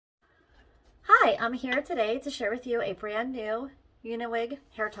Hi, I'm here today to share with you a brand new Uniwig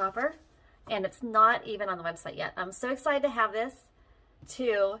hair topper, and it's not even on the website yet. I'm so excited to have this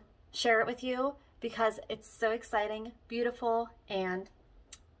to share it with you because it's so exciting, beautiful, and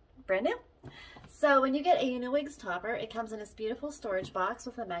brand new. So when you get a Uniwigs topper, it comes in this beautiful storage box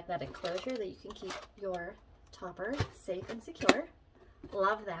with a magnetic closure that you can keep your topper safe and secure.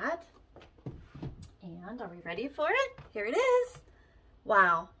 Love that. And are we ready for it? Here it is.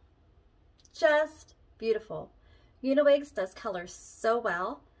 Wow. Just beautiful. Uniwigs does color so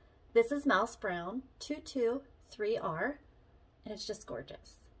well. This is Mouse Brown 223R, and it's just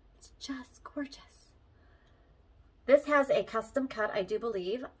gorgeous. It's just gorgeous. This has a custom cut, I do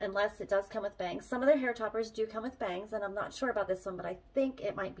believe, unless it does come with bangs. Some of their hair toppers do come with bangs, and I'm not sure about this one, but I think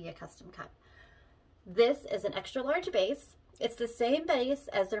it might be a custom cut. This is an extra large base. It's the same base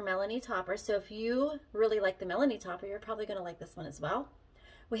as their Melanie topper, so if you really like the Melanie topper, you're probably going to like this one as well.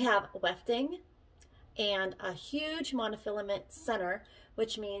 We have wefting and a huge monofilament center,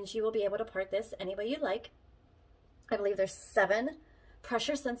 which means you will be able to part this any way you like. I believe there's 7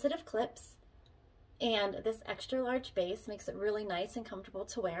 pressure sensitive clips, and this extra large base makes it really nice and comfortable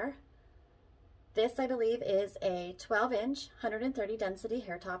to wear. This, I believe, is a 12-inch 130 density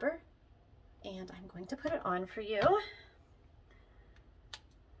hair topper, and I'm going to put it on for you.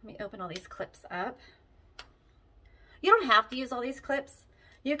 Let me open all these clips up. You don't have to use all these clips.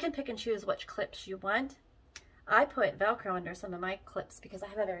 You can pick and choose which clips you want. I put Velcro under some of my clips because I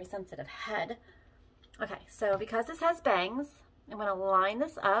have a very sensitive head. Okay, so because this has bangs, I'm going to line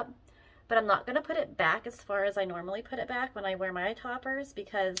this up, but I'm not going to put it back as far as I normally put it back when I wear my toppers,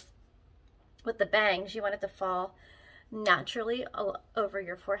 because with the bangs, you want it to fall naturally over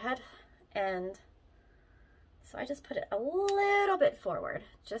your forehead, and so I just put it a little bit forward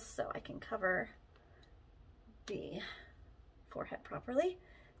just so I can cover the forehead properly.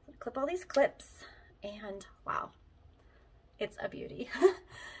 Clip all these clips, and wow, it's a beauty.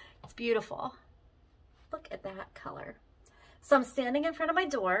 It's beautiful. Look at that color. So I'm standing in front of my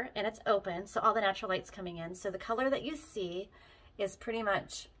door and it's open, so all the natural light's coming in. So the color that you see is pretty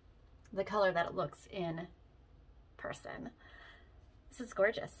much the color that it looks in person. This is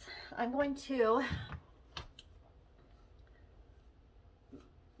gorgeous. I'm going to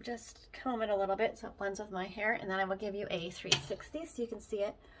just comb it a little bit so it blends with my hair, and then I will give you a 360 so you can see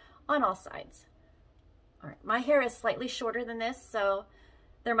it on all sides. All right, my hair is slightly shorter than this, so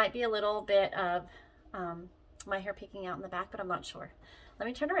there might be a little bit of my hair peeking out in the back, but I'm not sure. Let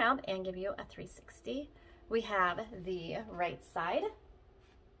me turn around and give you a 360. We have the right side,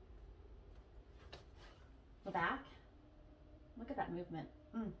 the back. Look at that movement.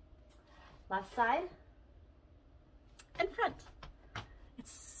 Left side, and front.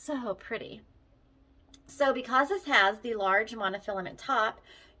 It's so pretty. So because this has the large monofilament top,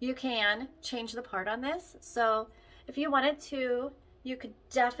 you can change the part on this. So if you wanted to, you could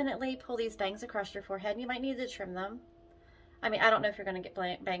definitely pull these bangs across your forehead. You might need to trim them. I mean, I don't know if you're going to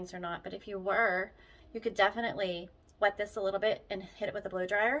get bangs or not, but if you were, you could definitely wet this a little bit and hit it with a blow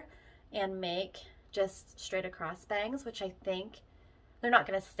dryer and make just straight across bangs, which I think they're not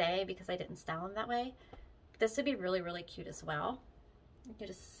going to stay because I didn't style them that way. This would be really, really cute as well. You can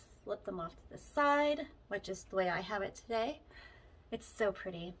just slip them off to the side, which is the way I have it today. It's so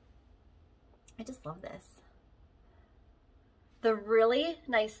pretty. I just love this. The really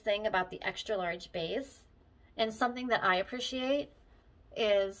nice thing about the extra large base, and something that I appreciate,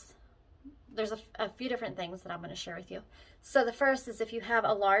 is there's a few different things that I'm going to share with you. So the first is if you have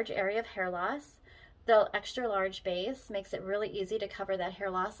a large area of hair loss, the extra large base makes it really easy to cover that hair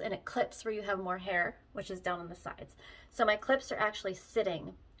loss, and it clips where you have more hair, which is down on the sides. So my clips are actually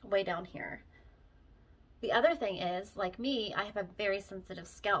sitting way down here. The other thing is, like me, I have a very sensitive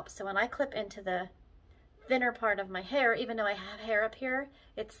scalp. So when I clip into the thinner part of my hair, even though I have hair up here,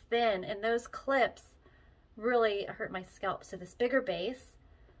 it's thin, and those clips really hurt my scalp. So this bigger base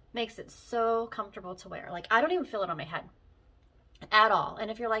makes it so comfortable to wear. Like, I don't even feel it on my head at all. And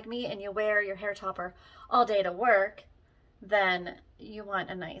if you're like me and you wear your hair topper all day to work, then you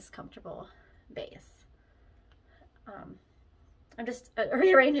want a nice comfortable base. I'm just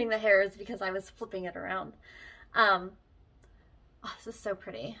rearranging the hairs because I was flipping it around. Oh, this is so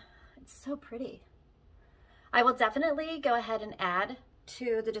pretty. It's so pretty. I will definitely go ahead and add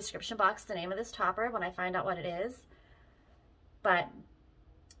to the description box the name of this topper when I find out what it is. But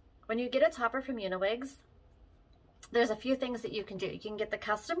when you get a topper from Uniwigs, there's a few things that you can do. You can get the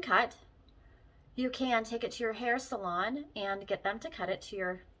custom cut. You can take it to your hair salon and get them to cut it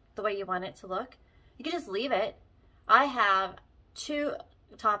to the way you want it to look. You can just leave it. I have 2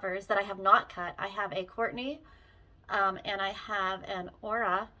 toppers that I have not cut. I have a Courtney and I have an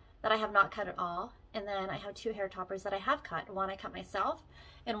Aura that I have not cut at all. And then I have 2 hair toppers that I have cut. One I cut myself,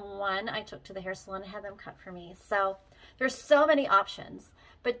 and one I took to the hair salon and had them cut for me. So there's so many options,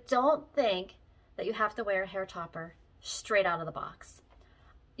 but don't think that you have to wear a hair topper straight out of the box.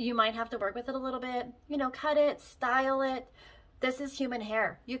 You might have to work with it a little bit, you know, cut it, style it. This is human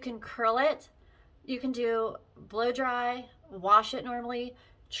hair. You can curl it, you can do blow dry, wash it normally,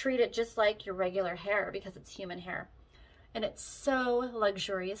 treat it just like your regular hair because it's human hair. And it's so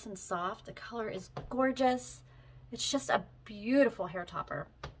luxurious and soft. The color is gorgeous. It's just a beautiful hair topper.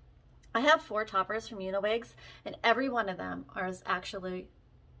 I have 4 toppers from Uniwigs, and every one of them is actually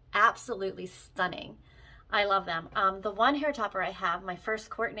absolutely stunning. I love them. The one hair topper I have, my first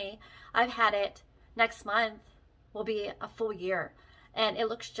Courtney, I've had it, next month will be a full year, and it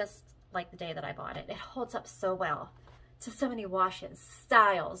looks just like the day that I bought it. It holds up so well to so many washes,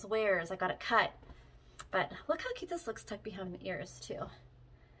 styles, wears. I got it cut. But look how cute this looks tucked behind the ears too.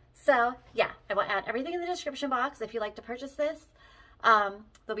 So yeah, I will add everything in the description box if you'd like to purchase this.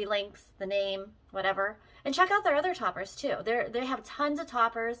 There'll be links, the name, whatever. And check out their other toppers too. They have tons of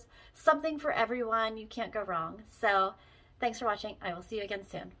toppers, something for everyone. You can't go wrong. So thanks for watching. I will see you again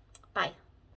soon. Bye.